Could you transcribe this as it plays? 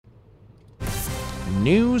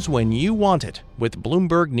News when you want it with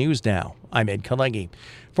Bloomberg News Now. I'm Ed Kalegi.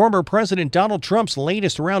 Former President Donald Trump's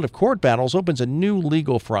latest round of court battles opens a new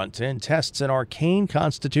legal front and tests an arcane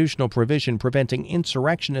constitutional provision preventing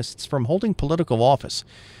insurrectionists from holding political office.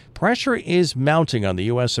 Pressure is mounting on the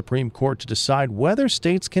U.S. Supreme Court to decide whether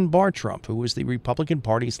states can bar Trump, who is the Republican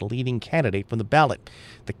Party's leading candidate, from the ballot.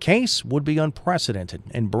 The case would be unprecedented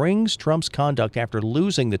and brings Trump's conduct after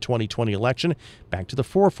losing the 2020 election back to the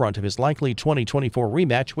forefront of his likely 2024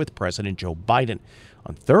 rematch with President Joe Biden.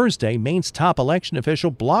 On Thursday, Maine's top election official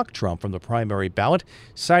blocked Trump from the primary ballot,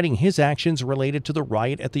 citing his actions related to the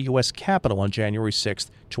riot at the U.S. Capitol on January 6,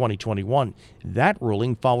 2021. That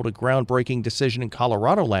ruling followed a groundbreaking decision in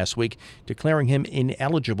Colorado last week, declaring him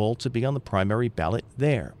ineligible to be on the primary ballot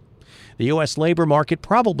there. The U.S. labor market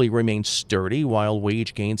probably remains sturdy while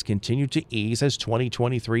wage gains continue to ease as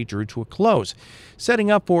 2023 drew to a close, setting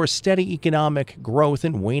up for steady economic growth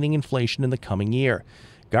and waning inflation in the coming year.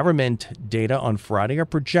 Government data on Friday are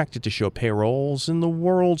projected to show payrolls in the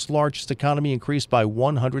world's largest economy increased by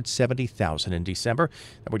 170,000 in December.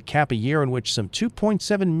 That would cap a year in which some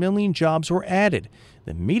 2.7 million jobs were added.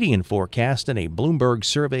 The median forecast in a Bloomberg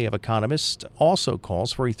survey of economists also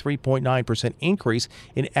calls for a 3.9% increase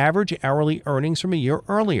in average hourly earnings from a year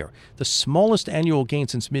earlier, the smallest annual gain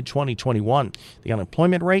since mid-2021. The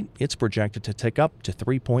unemployment rate, it's projected to tick up to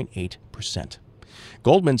 3.8%.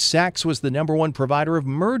 Goldman Sachs was the number one provider of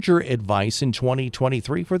merger advice in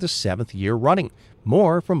 2023 for the seventh year running.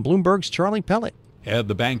 More from Bloomberg's Charlie Pellet. And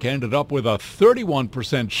the bank ended up with a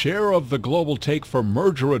 31% share of the global take for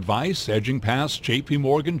merger advice, edging past J.P.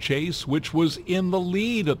 Morgan Chase, which was in the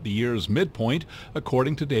lead at the year's midpoint,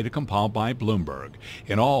 according to data compiled by Bloomberg.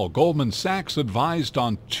 In all, Goldman Sachs advised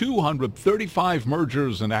on 235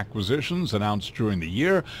 mergers and acquisitions announced during the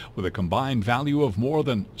year, with a combined value of more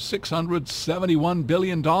than $671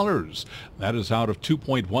 billion. That is out of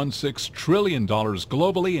 $2.16 trillion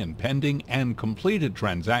globally in pending and completed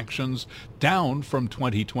transactions, down from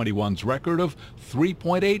 2021's record of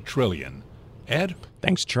 $3.8 trillion. Ed?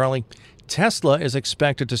 Thanks, Charlie. Tesla is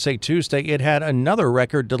expected to say Tuesday it had another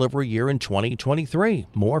record delivery year in 2023.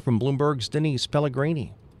 More from Bloomberg's Denise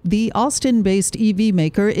Pellegrini. The Austin-based EV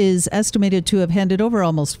maker is estimated to have handed over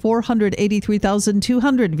almost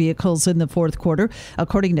 483,200 vehicles in the fourth quarter,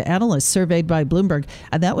 according to analysts surveyed by Bloomberg.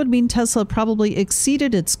 And that would mean Tesla probably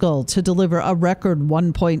exceeded its goal to deliver a record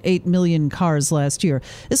 1.8 million cars last year.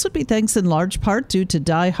 This would be thanks in large part due to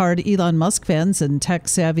die-hard Elon Musk fans and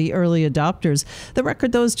tech-savvy early adopters. The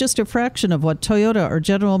record, though, is just a fraction of what Toyota or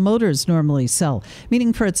General Motors normally sell,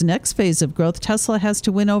 meaning for its next phase of growth, Tesla has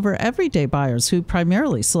to win over everyday buyers who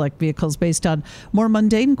primarily select vehicles based on more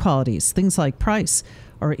mundane qualities, things like price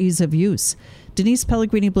or ease of use. Denise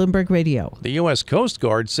Pellegrini, Bloomberg Radio. The U.S. Coast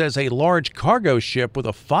Guard says a large cargo ship with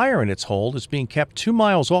a fire in its hold is being kept 2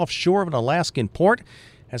 miles offshore of an Alaskan port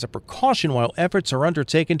as a precaution while efforts are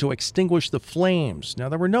undertaken to extinguish the flames. Now,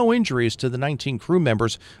 there were no injuries to the 19 crew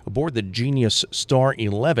members aboard the Genius Star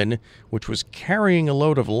 11, which was carrying a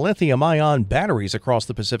load of lithium-ion batteries across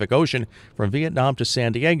the Pacific Ocean from Vietnam to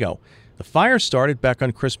San Diego. The fire started back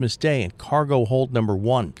on Christmas Day in cargo hold number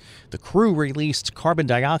 1. The crew released carbon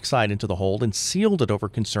dioxide into the hold and sealed it over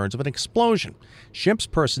concerns of an explosion. Ship's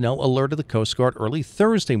personnel alerted the Coast Guard early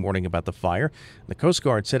Thursday morning about the fire. The Coast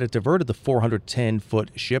Guard said it diverted the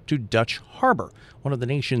 410-foot ship to Dutch Harbor, one of the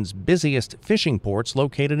nation's busiest fishing ports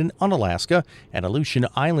located in Unalaska and Aleutian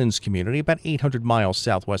Islands community about 800 miles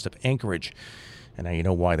southwest of Anchorage. And now you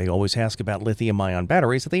know why they always ask about lithium-ion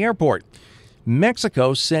batteries at the airport.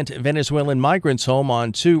 Mexico sent Venezuelan migrants home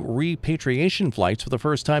on 2 repatriation flights for the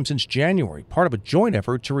first time since January, part of a joint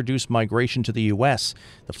effort to reduce migration to the U.S.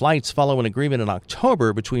 The flights follow an agreement in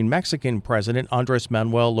October between Mexican President Andres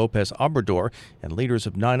Manuel Lopez Obrador and leaders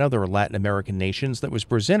of 9 other Latin American nations that was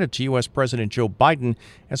presented to U.S. President Joe Biden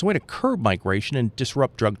as a way to curb migration and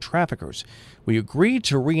disrupt drug traffickers. We agreed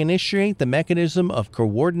to reinitiate the mechanism of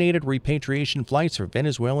coordinated repatriation flights for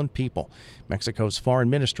Venezuelan people. Mexico's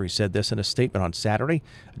foreign ministry said this in a statement on Saturday.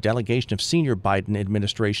 A delegation of senior Biden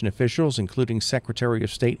administration officials, including Secretary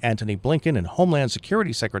of State Antony Blinken and Homeland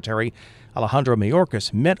Security Secretary Alejandro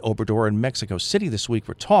Mayorkas, met Obrador in Mexico City this week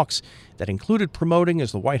for talks that included promoting,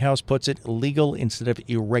 as the White House puts it, legal instead of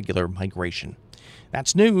irregular migration.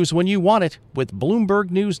 That's news when you want it. With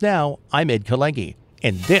Bloomberg News Now, I'm Ed Kalegi.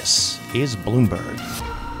 And this is Bloomberg.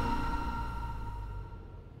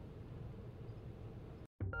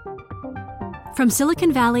 From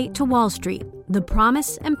Silicon Valley to Wall Street, the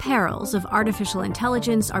promise and perils of artificial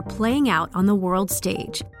intelligence are playing out on the world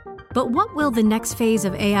stage. But what will the next phase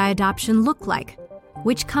of AI adoption look like?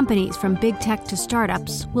 Which companies, from big tech to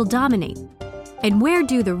startups, will dominate? And where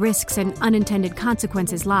do the risks and unintended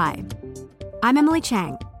consequences lie? I'm Emily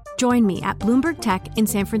Chang. Join me at Bloomberg Tech in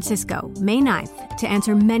San Francisco, May 9th, to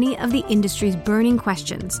answer many of the industry's burning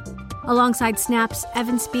questions, alongside Snap's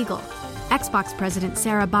Evan Spiegel, Xbox President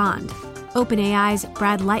Sarah Bond, OpenAI's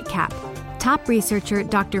Brad Lightcap, top researcher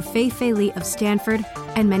Dr. Fei Li of Stanford,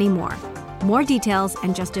 and many more. More details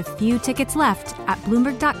and just a few tickets left at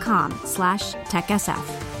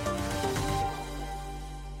Bloomberg.com/TechSF.